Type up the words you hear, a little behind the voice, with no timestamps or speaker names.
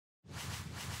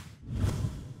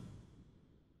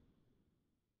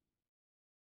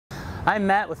I'm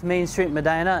Matt with Main Street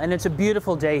Medina, and it's a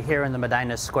beautiful day here in the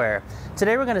Medina Square.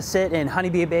 Today we're going to sit in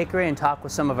Honeybee Bakery and talk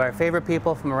with some of our favorite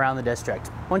people from around the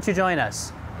district. Won't you join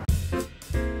us?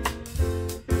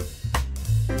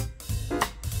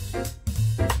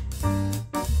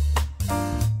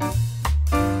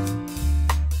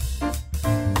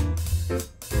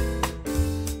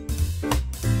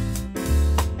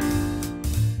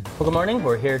 Well, good morning.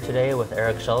 We're here today with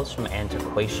Eric Schultz from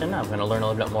Antiquation. I'm going to learn a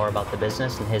little bit more about the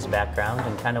business and his background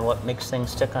and kind of what makes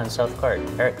things tick on South Court.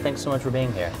 Eric, thanks so much for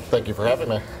being here. Thank you for having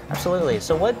me. Absolutely.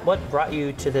 So what brought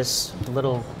you to this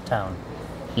little town?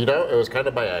 You know, it was kind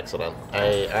of by accident.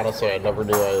 I never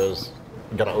knew I was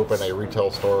going to open a retail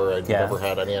store. I never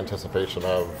had any anticipation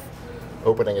of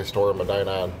opening a store in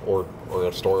Medina or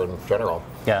a store in general.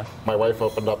 Yeah. My wife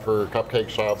opened up her cupcake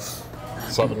shop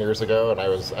 7 years ago, and I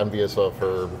was envious of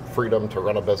her freedom to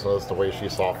run a business the way she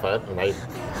saw fit. And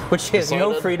Which she has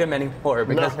no freedom anymore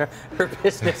because her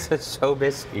business is so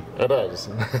busy. It is.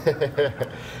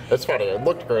 It's funny. It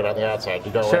looked great on the outside.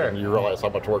 You go in and you realize how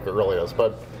much work it really is.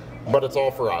 But it's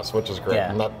all for us, which is great.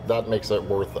 Yeah. And that makes it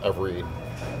worth every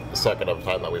second of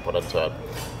time that we put into it.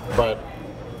 But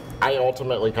I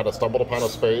ultimately kind of stumbled upon a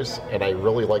space, and I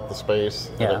really liked the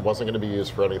space, and it wasn't going to be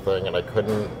used for anything, and I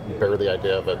couldn't bear the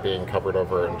idea of it being covered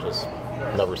over and just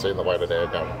never seeing the light of day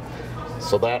again.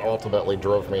 So that ultimately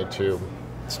drove me to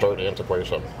start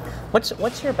Antiquation.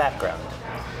 What's your background?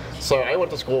 So I went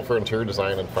to school for interior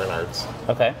design and fine arts.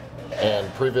 Okay.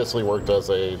 And previously worked as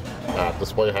a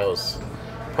display house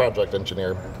project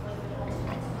engineer.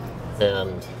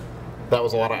 And that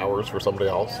was a lot of hours for somebody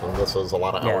else, and this is a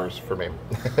lot of hours for me.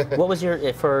 What was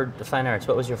for fine arts,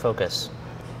 what was your focus?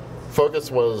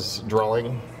 Focus was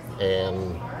drawing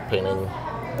and painting.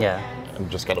 Yeah.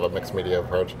 And just kind of a mixed media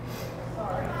approach.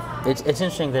 It's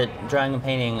interesting that drawing and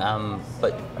painting,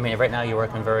 but I mean, right now you're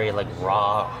working very like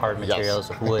raw, hard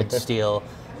materials, wood, steel.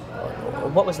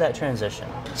 What was that transition?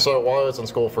 So while I was in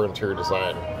school for interior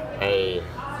design, I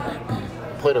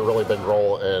played a really big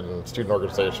role in student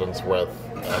organizations with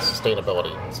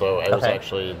sustainability. So I was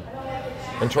actually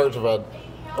in charge of an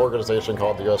organization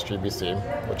called the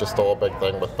USGBC, which is still a big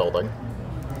thing with building.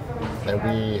 And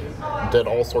we did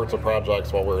all sorts of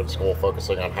projects while we were in school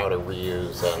focusing on how to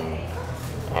reuse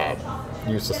and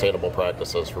use sustainable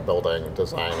practices for building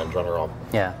design in general.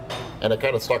 Yeah. And it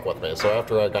kind of stuck with me. So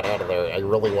after I got out of there, I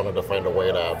really wanted to find a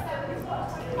way to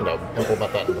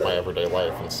implement that into my everyday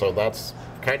life. And so that's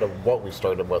kind of what we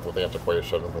started with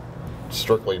Antiquation, with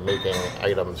strictly making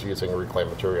items using reclaimed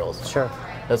materials. Sure.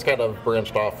 It's kind of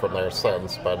branched off from there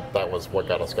since, but that was what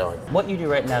got us going. What you do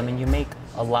right now, I mean, you make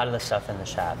a lot of the stuff in the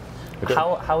shop.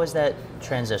 How is that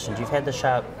transitioned? You've had the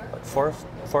shop, what,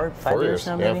 5 years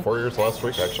now, maybe? Yeah, 4 years last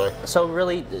week, actually. So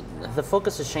really, the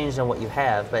focus has changed on what you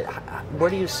have, but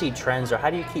where do you see trends, or how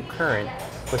do you keep current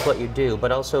with what you do,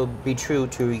 but also be true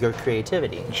to your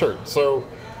creativity? Sure. So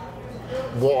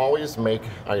we'll always make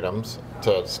items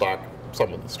to stock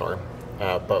some of the store.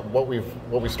 But what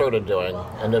we started doing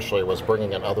initially was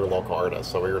bringing in other local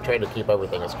artists. So we were trying to keep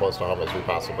everything as close to home as we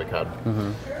possibly could.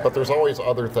 Mm-hmm. But there's always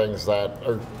other things that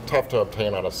are tough to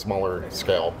obtain on a smaller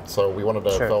scale. So we wanted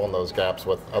to fill in those gaps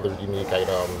with other unique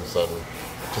items and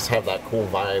just have that cool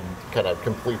vibe, kind of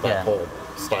complete that whole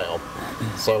style.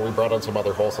 So we brought in some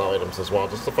other wholesale items as well,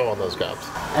 just to fill in those gaps.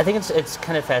 I think it's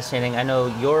kind of fascinating. I know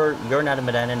you're not a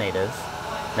Medina native,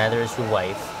 neither is your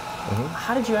wife. Mm-hmm.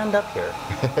 How did you end up here?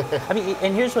 I mean,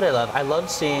 and here's what I love. I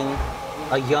love seeing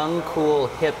a young, cool,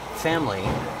 hip family,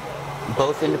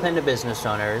 both independent business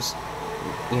owners.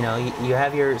 You know, you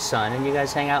have your son, and you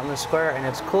guys hang out in the square, and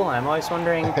it's cool. And I'm always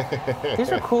wondering,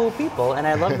 these are cool people, and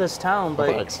I love this town,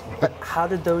 but how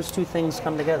did those two things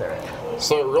come together?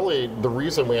 So really, the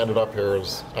reason we ended up here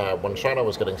is when Shauna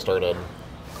was getting started,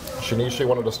 she knew she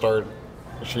wanted to start.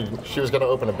 She was going to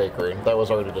open a bakery. That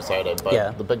was already decided,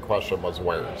 but the big question was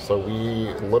where. So we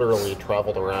literally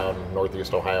traveled around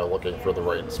Northeast Ohio looking for the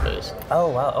right space. Oh,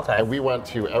 wow, okay. And we went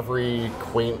to every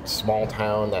quaint small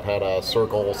town that had a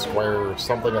circle, square,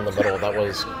 something in the middle that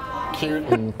was cute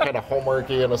and kind of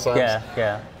homeworky in a sense. Yeah,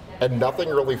 yeah. And nothing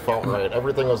really felt right.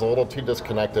 Everything was a little too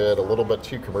disconnected, a little bit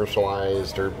too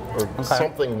commercialized, or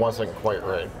something wasn't quite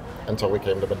right. Until we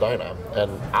came to Medina.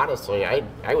 And honestly,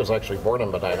 I was actually born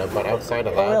in Medina, but outside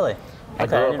of that, I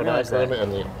grew up in Akron,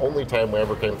 and the only time we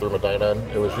ever came through Medina,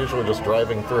 it was usually just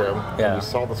driving through, and you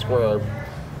saw the square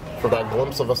for that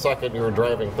glimpse of a second you were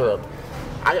driving through it.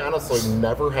 I honestly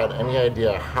never had any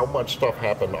idea how much stuff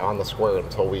happened on the square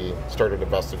until we started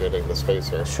investigating the space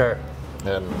here. Sure.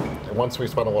 And once we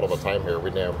spent a little bit of time here, we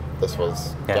knew this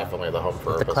was definitely the home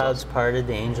for our the business. clouds parted,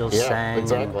 the angels sang.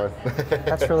 Exactly.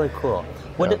 That's really cool.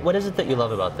 What is it that you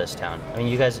love about this town? I mean,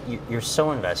 you guys, you're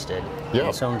so invested,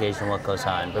 and so engaged in what goes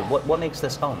on, but what makes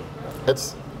this home?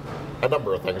 It's a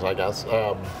number of things, I guess.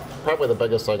 Probably the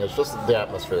biggest thing is just the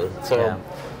atmosphere. So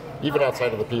even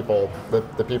outside of the people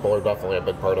are definitely a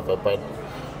big part of it, but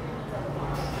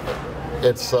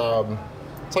it's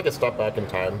like a step back in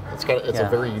time. It's a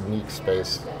very unique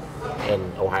space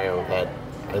in Ohio that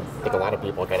I think a lot of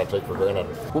people kind of take for granted.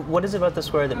 What is it about the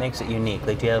square that makes it unique?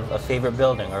 Like, do you have a favorite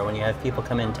building, or when you have people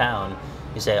come in town,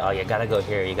 you say, "Oh, you got to go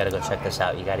here. You got to go check this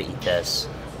out. You got to eat this."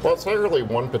 Well, it's not really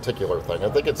one particular thing. I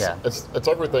think it's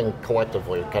everything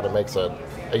collectively kind of makes it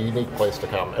a unique place to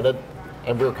come,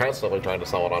 and we're constantly trying to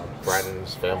sell it on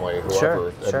friends, family,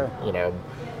 whoever. Sure. And,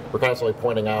 we're constantly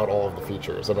pointing out all of the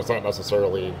features, and it's not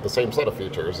necessarily the same set of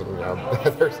features. And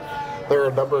there are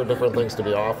a number of different things to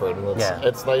be offered, and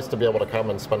it's nice to be able to come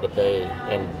and spend a day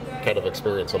and kind of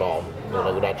experience it all.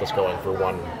 You're not just going for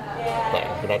one thing.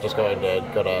 You're not just going to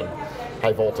go to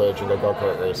high voltage and go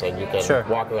kart racing. You can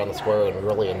walk around the square and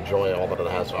really enjoy all that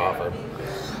it has to offer.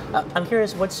 I'm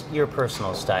curious, what's your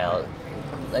personal style?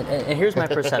 And here's my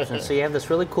perception. So you have this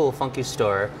really cool, funky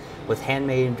store with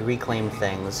handmade, reclaimed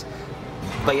things.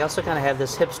 But you also kind of have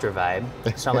this hipster vibe.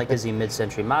 So I'm like, is he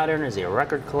mid-century modern? Is he a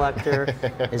record collector?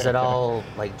 Is it all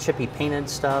like chippy painted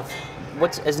stuff?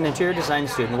 As an interior design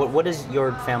student, what is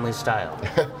your family's style?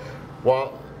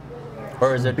 Well,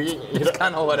 or is it it's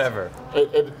kind of whatever?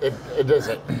 It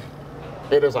isn't.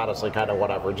 It is honestly kind of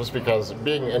whatever, just because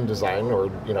being in design or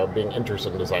being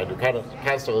interested in design, you're kind of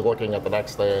constantly looking at the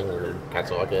next thing, or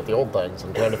constantly looking at the old things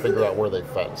and trying to figure out where they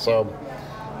fit. So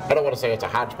I don't want to say it's a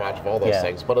hodgepodge of all those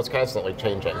things, but it's constantly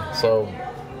changing. So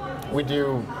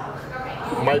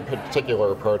my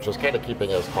particular approach is kind of keeping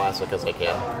it as classic as I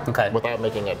can, without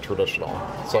making it traditional.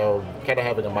 So kind of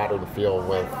having a modern feel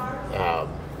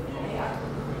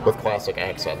with classic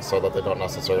accents, so that they don't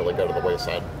necessarily go to the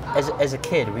wayside. As a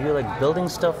kid, were you like building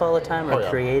stuff all the time, or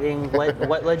creating?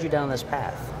 What led you down this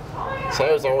path? So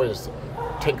I was always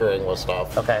tinkering with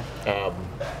stuff.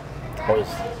 Always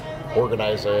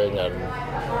organizing and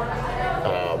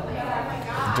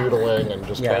doodling and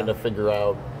just trying to figure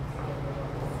out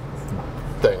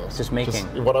things. Just making.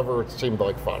 Whatever seemed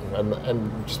like fun.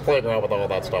 And just playing around with all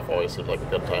that stuff always seemed like a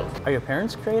good time. Are your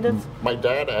parents creative? My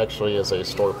dad actually is a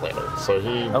store planner. So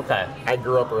I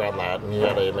grew up around that, and he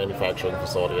had a manufacturing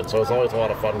facility. And so it was always a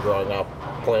lot of fun growing up,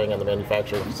 playing in the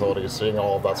manufacturing facility, seeing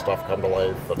all of that stuff come to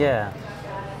life. And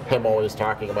him always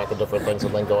talking about the different things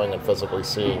and then going and physically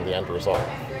seeing the end result.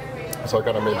 So it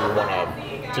kind of made me want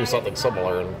to do something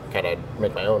similar and kind of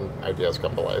make my own ideas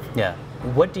come to life. Yeah.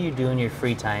 What do you do in your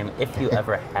free time, if you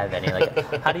ever have any?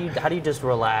 Like, how do you just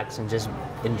relax and just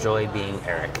enjoy being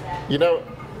Eric?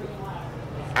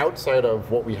 Outside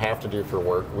of what we have to do for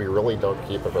work, we really don't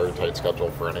keep a very tight schedule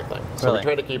for anything. So we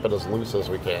try to keep it as loose as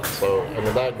we can. So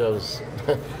that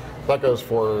goes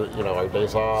for our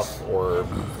days off or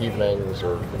evenings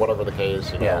or whatever the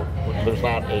case. There's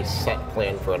not a set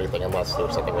plan for anything unless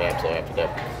there's something we absolutely have to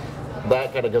do.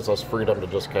 That kind of gives us freedom to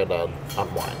just kind of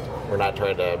unwind. We're not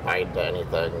trying to bind to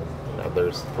anything. We're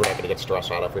not going to get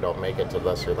stressed out if we don't make it to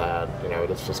this or that.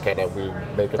 It's just kind of we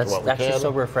make it to what we can. That's actually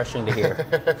so refreshing to hear.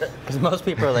 Because most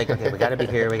people are like, okay, we got to be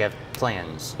here. We got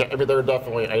plans. Yeah, there are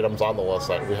definitely items on the list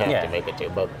that we have to make it to,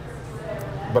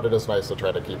 but it is nice to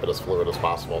try to keep it as fluid as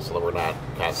possible so that we're not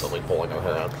constantly pulling our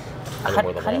hair out any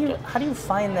more than we have to. How do you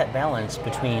find that balance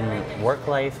between work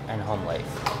life and home life?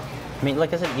 I mean,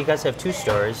 like I said, you guys have 2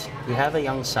 stores. You have a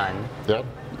young son. Yeah.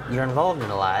 You're involved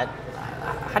in a lot.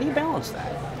 How do you balance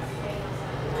that?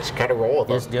 Just kind of roll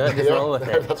with it. Just do it. Just roll with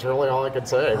it. That's really all I can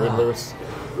say. I mean, there's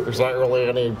not really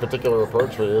any particular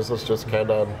approach we use. It's just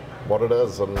kind of what it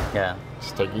is, and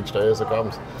just take each day as it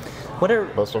comes.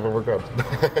 Most of them are good.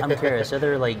 I'm curious. Are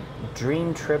there like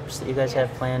dream trips that you guys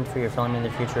have planned for your family in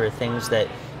the future, or things that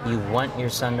you want your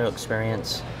son to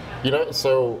experience?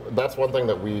 So that's one thing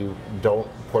that we don't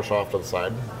push off to the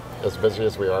side. As busy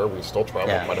as we are, we still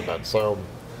travel quite a bit. So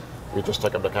we just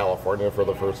took him to California for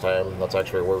the first time. That's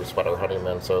actually where we spent our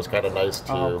honeymoon. So it's kind of nice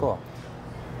to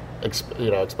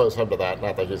expose him to that.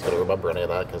 Not that he's going to remember any of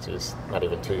that because he's not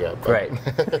even 2 yet. But. Right.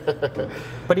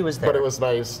 But he was there. But it was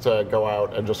nice to go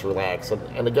out and just relax.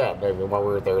 And again, I mean, while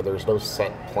we were there, there's no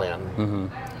set plan.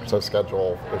 There's no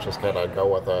schedule. We just kind of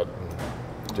go with it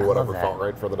and do whatever felt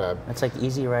right for the day. It's like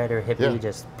Easy Rider, hippie,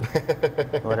 just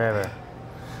whatever.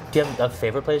 Do you have a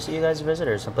favorite place that you guys visit,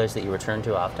 or some place that you return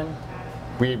to often?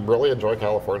 We really enjoy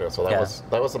California, so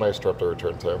that was a nice trip to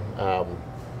return to.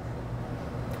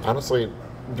 Honestly,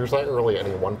 there's not really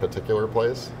any one particular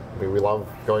place. I mean, we love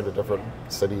going to different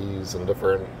cities and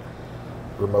different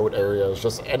remote areas,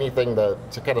 just anything to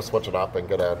kind of switch it up and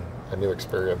get a new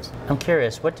experience. I'm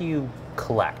curious, what do you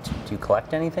collect? Do you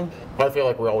collect anything? I feel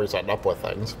like we always end up with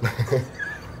things.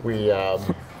 We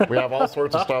have all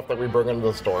sorts of stuff that we bring into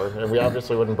the store, and we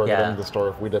obviously wouldn't bring it into the store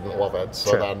if we didn't love it.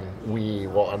 So then we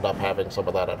will end up having some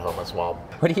of that at home as well.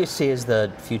 What do you see as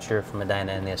the future for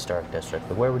Medina in the historic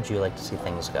district? Where would you like to see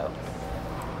things go?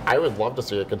 I would love to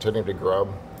see it continue to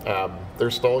grow.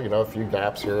 There's still, a few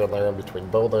gaps here and there in between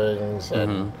buildings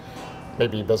and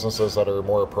maybe businesses that are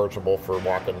more approachable for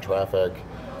walk-in traffic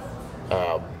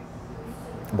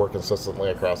more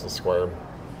consistently across the square.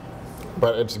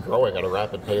 But it's growing at a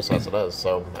rapid pace as it is,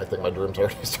 so I think my dreams are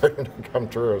already starting to come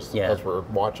true as we're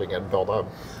watching it build up.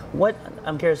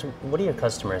 I'm curious, what do your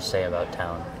customers say about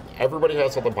town? Everybody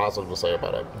has something positive to say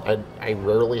about it. I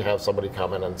rarely have somebody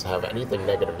come in and have anything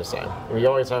negative to say. We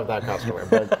always have that customer,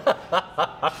 but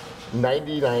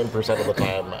 99% of the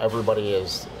time, everybody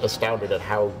is astounded at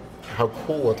how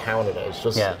cool a town it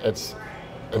is. It's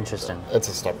interesting. It's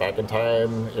a step back in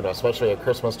time, especially at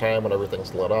Christmas time when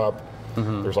everything's lit up.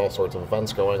 There's all sorts of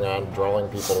events going on, drawing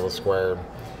people to the square.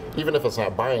 Even if it's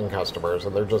not buying customers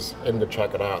and they're just in to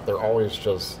check it out, they're always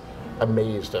just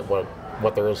amazed at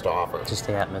what there is to offer. Just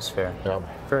the atmosphere. Yeah.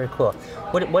 Very cool.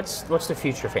 What's the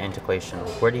future for Antiquation?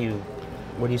 Where do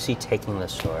you see taking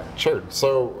this store? Sure.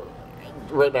 So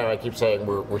right now I keep saying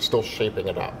we're still shaping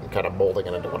it up and kind of molding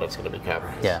it into what it's going to become.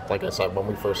 Yeah. Like I said, when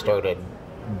we first started,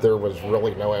 there was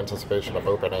really no anticipation of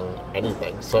opening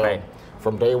anything. So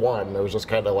from day one, it was just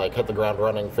kind of like hit the ground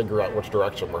running, figure out which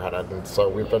direction we're headed. And so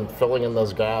we've been filling in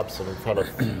those gaps and kind of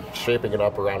shaping it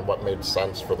up around what made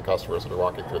sense for the customers that are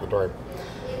walking through the door.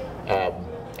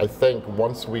 I think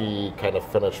once we kind of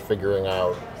finish figuring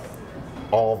out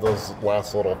all of those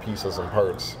last little pieces and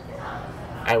parts,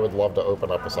 I would love to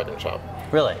open up a second shop.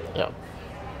 Really? Yeah.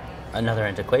 Another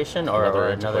Antiquation or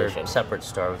another separate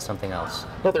store with something else?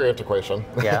 Another Antiquation.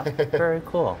 Yeah, very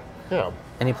cool. Yeah.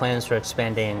 Any plans for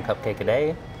expanding Cupcake a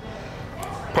Day?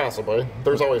 Possibly.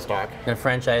 There's always talk. And a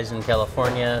franchise in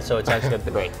California, so it's actually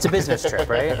it's a business trip,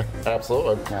 right?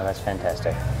 Absolutely. No, that's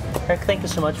fantastic. Eric, thank you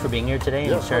so much for being here today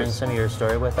and sharing some of your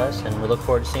story with us, and we look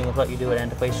forward to seeing what you do at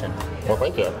Antiquation. Well,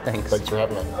 thank you. Thanks. Thanks for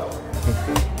having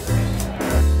me.